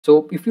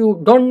So if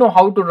you don't know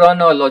how to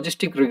run a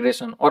logistic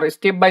regression or a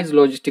stepwise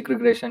logistic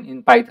regression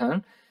in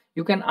Python,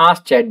 you can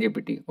ask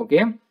ChatGPT.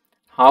 Okay,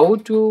 how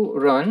to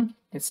run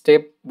a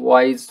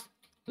stepwise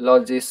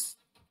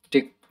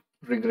logistic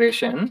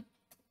regression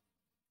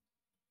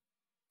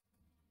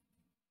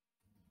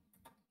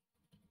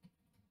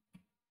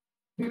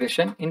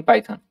in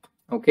Python.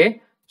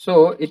 Okay,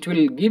 so it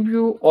will give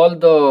you all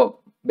the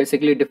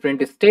basically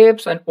different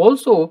steps and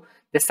also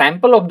the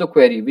sample of the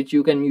query which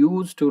you can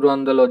use to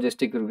run the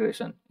logistic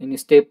regression in a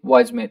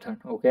stepwise method.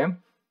 Okay,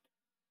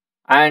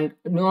 and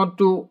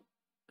to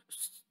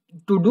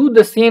do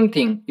the same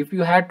thing, if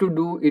you had to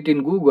do it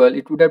in Google,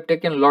 it would have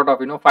taken a lot of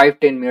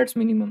 5-10 minutes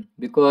minimum,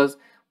 because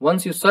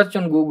once you search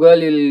on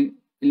Google,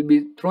 it'll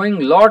be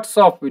throwing lots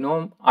of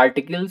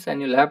articles,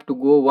 and you'll have to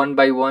go one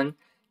by one,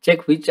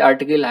 check which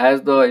article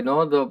has the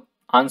the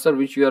answer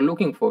which you are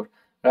looking for,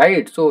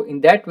 right? So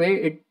in that way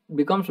it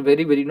becomes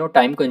very very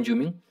time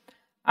consuming,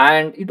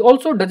 and it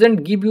also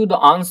doesn't give you the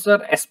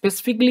answer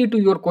specifically to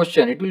your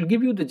question. It will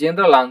give you the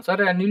general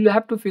answer, and you'll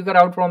have to figure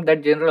out from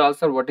that general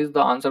answer what is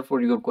the answer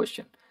for your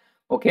question.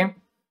 Okay,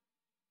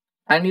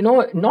 and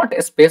not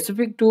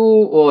specific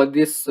to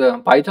this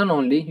Python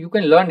only, you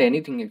can learn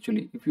anything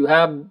actually. If you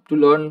have to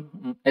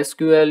learn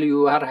SQL,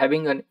 you are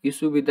having an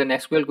issue with an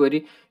SQL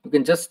query, you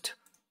can just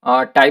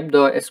type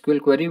the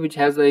SQL query which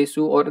has the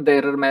issue or the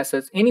error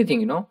message,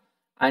 anything,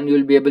 and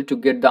you'll be able to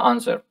get the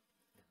answer.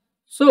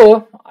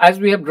 So as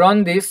we have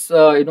run this,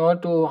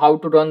 to how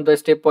to run the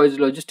stepwise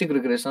logistic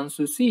regression,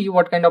 so see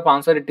what kind of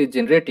answer it is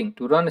generating.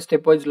 To run a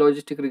stepwise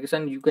logistic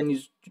regression, you can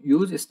use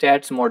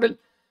stats model.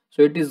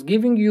 So it is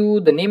giving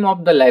you the name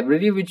of the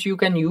library which you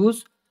can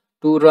use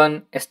to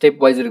run a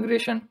stepwise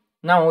regression.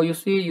 Now you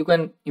see you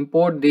can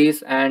import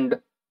this, and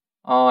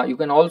you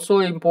can also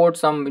import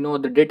some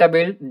the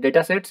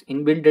data sets,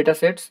 inbuilt data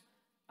sets,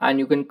 and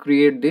you can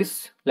create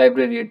this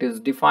library. It is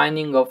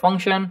defining a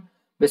function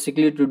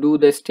basically to do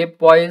the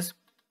stepwise,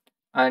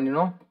 and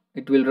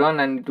it will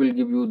run and it will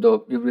give you the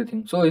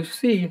everything. So you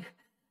see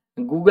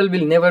Google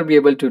will never be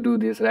able to do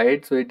this,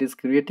 right? So it is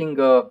creating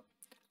a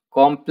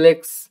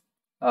complex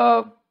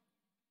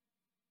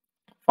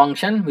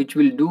function which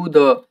will do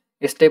the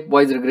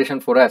stepwise regression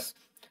for us.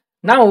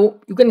 Now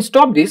you can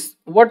stop this.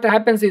 What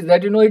happens is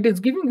that it is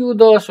giving you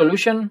the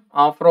solution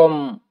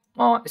from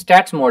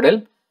stats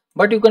model,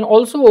 but you can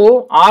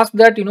also ask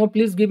that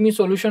please give me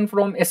solution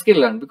from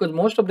sklearn, because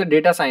most of the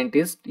data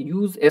scientists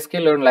use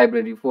sklearn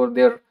library for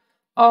their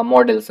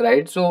models,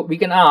 right? So we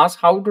can ask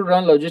how to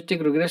run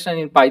logistic regression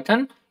in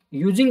Python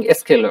using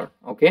sklearn.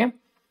 Okay,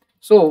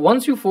 so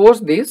once you force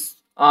this,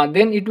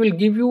 then it will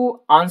give you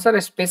answer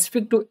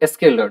specific to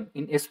sklearn.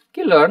 In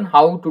sklearn,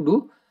 how to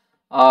do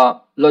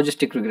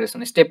logistic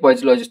regression,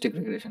 stepwise logistic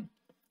regression.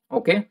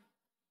 Okay,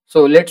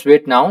 so let's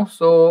wait now.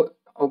 So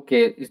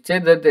okay, it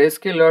said that the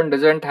sklearn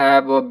doesn't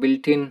have a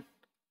built-in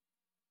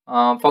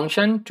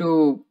function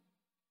to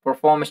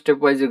perform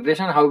stepwise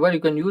regression. However, you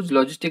can use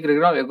logistic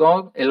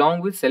regression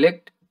along with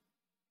select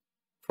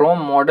from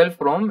model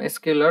from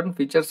sklearn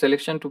feature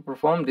selection to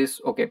perform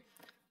this. Okay,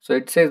 so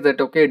it says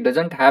that okay, it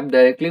doesn't have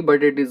directly,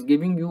 but it is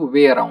giving you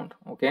way around.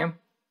 Okay,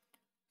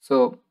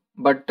 so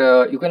but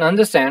you can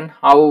understand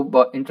how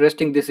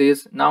interesting this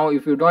is. Now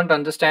if you don't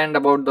understand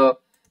about the,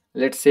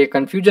 let's say,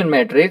 confusion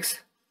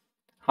matrix,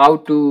 how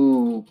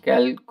to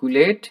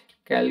calculate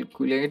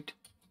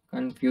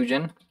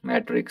confusion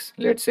matrix,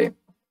 let's say.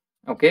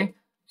 Okay,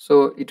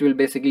 so it will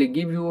basically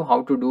give you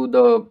how to do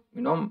the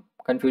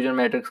confusion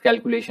matrix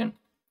calculation.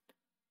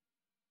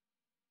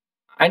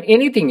 And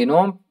anything,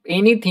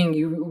 anything,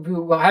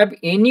 you have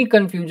any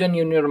confusion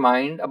in your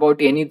mind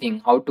about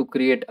anything, how to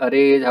create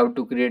arrays, how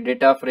to create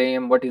data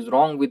frame, what is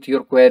wrong with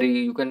your query,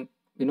 you can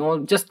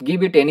just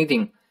give it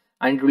anything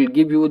and it will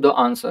give you the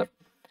answer.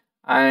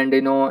 And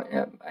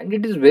and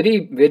it is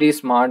very very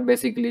smart.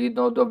 Basically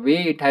the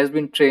way it has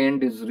been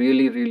trained is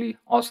really really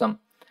awesome.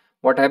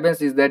 What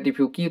happens is that if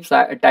you keep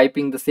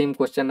typing the same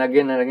question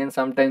again and again,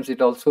 sometimes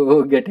it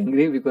also get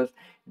angry, because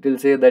it will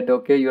say that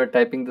okay, you are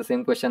typing the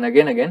same question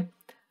again.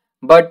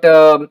 But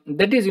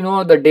that is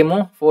the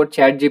demo for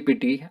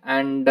ChatGPT.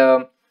 And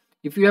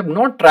if you have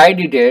not tried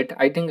it yet,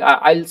 I think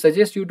I'll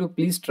suggest you to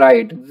please try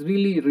it. It's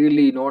really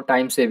really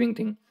time saving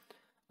thing.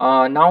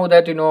 Now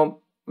that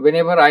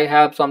whenever I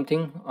have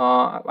something,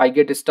 I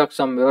get stuck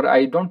somewhere,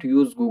 I don't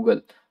use Google.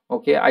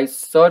 Okay, I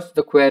search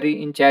the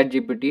query in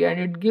ChatGPT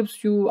and it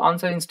gives you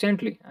answer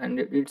instantly, and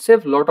it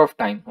saves a lot of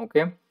time.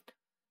 Okay,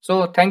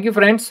 so thank you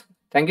friends,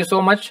 thank you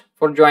so much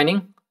for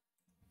joining.